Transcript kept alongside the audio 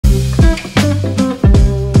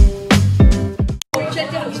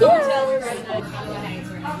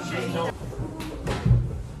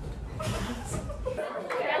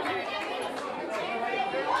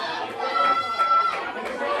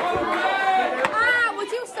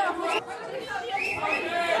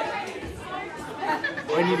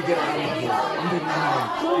need to get it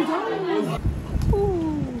out.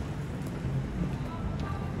 Ooh.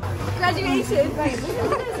 Graduation. Right, look at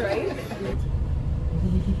this, right?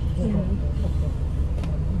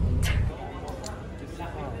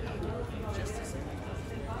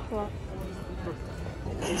 What?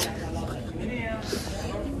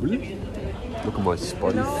 Really? Look at my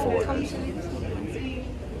spotty foot.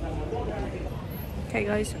 Okay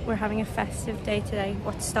guys, we're having a festive day today.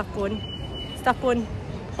 What's stop one? Stop one.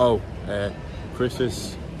 Oh,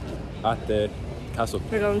 Christmas at the castle.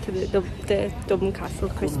 We're going to the Dublin Castle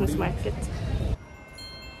Christmas market.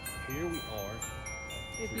 Here we are.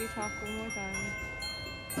 If you talk one more time.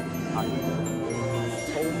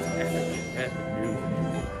 Epic music.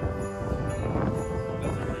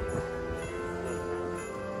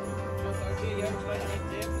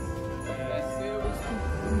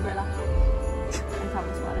 Umbrella. And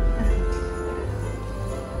Thomas water.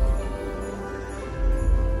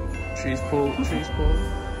 Cheese pull, cheese pull.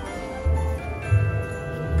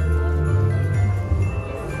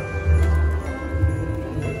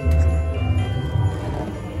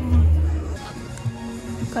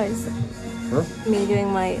 Guys, huh? Me doing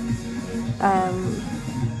my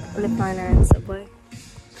lip liner in Subway.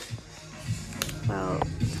 Well,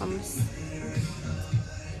 Thomas.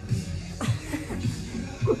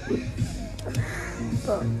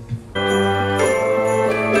 But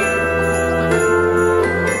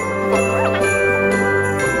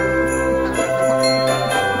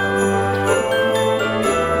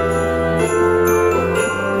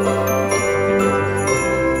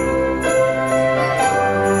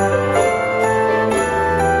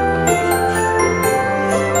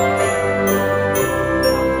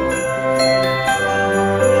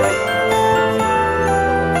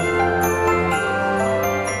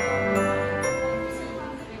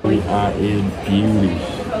In beauty.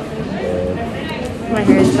 my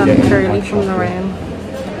hair is done curly from the rain.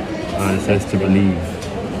 And it says to believe.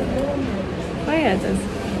 Oh yeah, it does.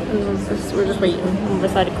 We're just waiting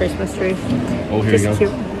beside a Christmas tree. Oh, here we go.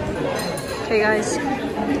 Cute. Okay guys,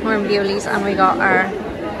 we're in Bewley's and we got our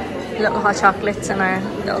little hot chocolates and our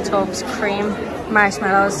little tubs, cream,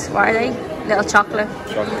 marshmallows. What are they? Little chocolate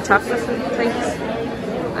treats.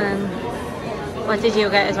 And what did you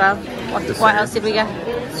get as well? What else did we get?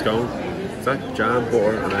 Scone. Is that jam,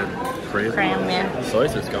 butter, and then cream? Cream, yeah.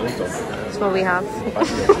 Slice of scone stuff. That's what we have.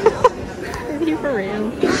 Are you for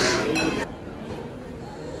real?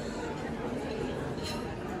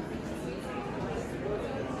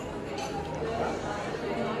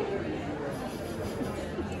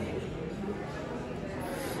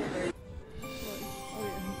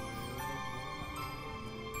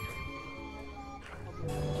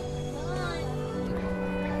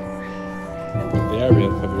 Yeah,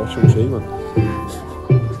 real. Have you watched the machine one?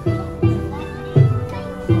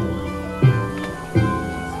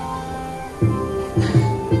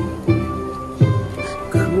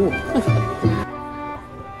 Cool.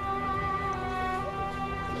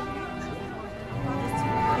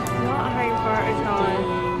 Not Harry Potter time.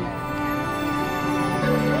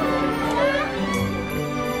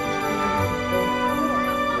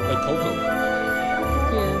 Like Coco.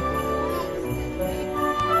 Yeah.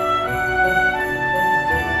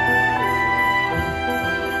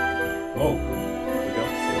 Oh, we got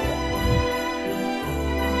to see that.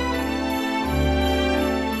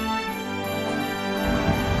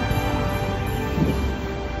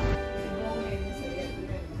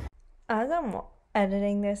 As I'm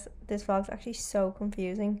editing this vlog's actually so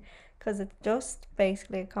confusing because it's just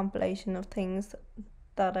basically a compilation of things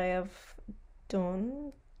that I have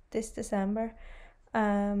done this December.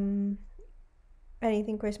 Anything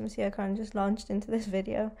Christmassy I kind of just launched into this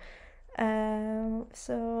video.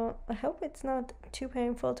 So I hope it's not too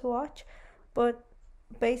painful to watch, but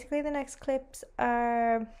basically the next clips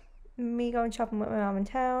are me going shopping with my mom in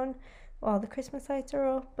town. All the Christmas lights are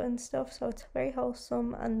up and stuff, so it's very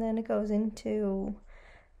wholesome. And then it goes into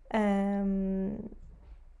my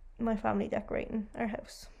family decorating our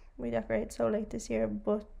house. We decorated so late this year,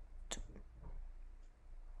 but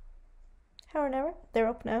how or never, they're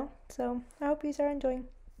up now, so I hope you are enjoying.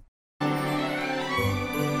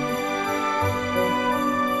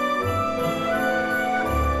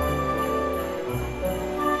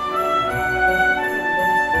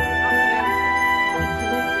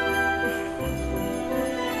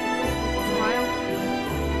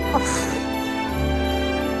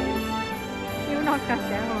 You knocked that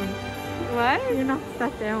down. What? You knocked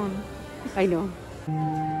that down. I know.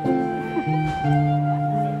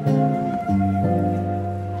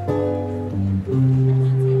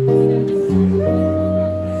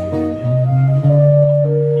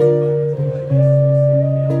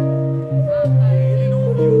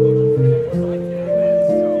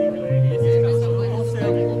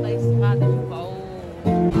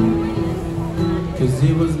 'cause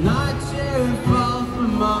it was not your fault but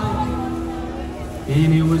mine,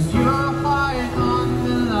 and it was your heart on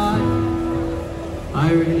the line.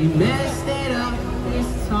 I really meant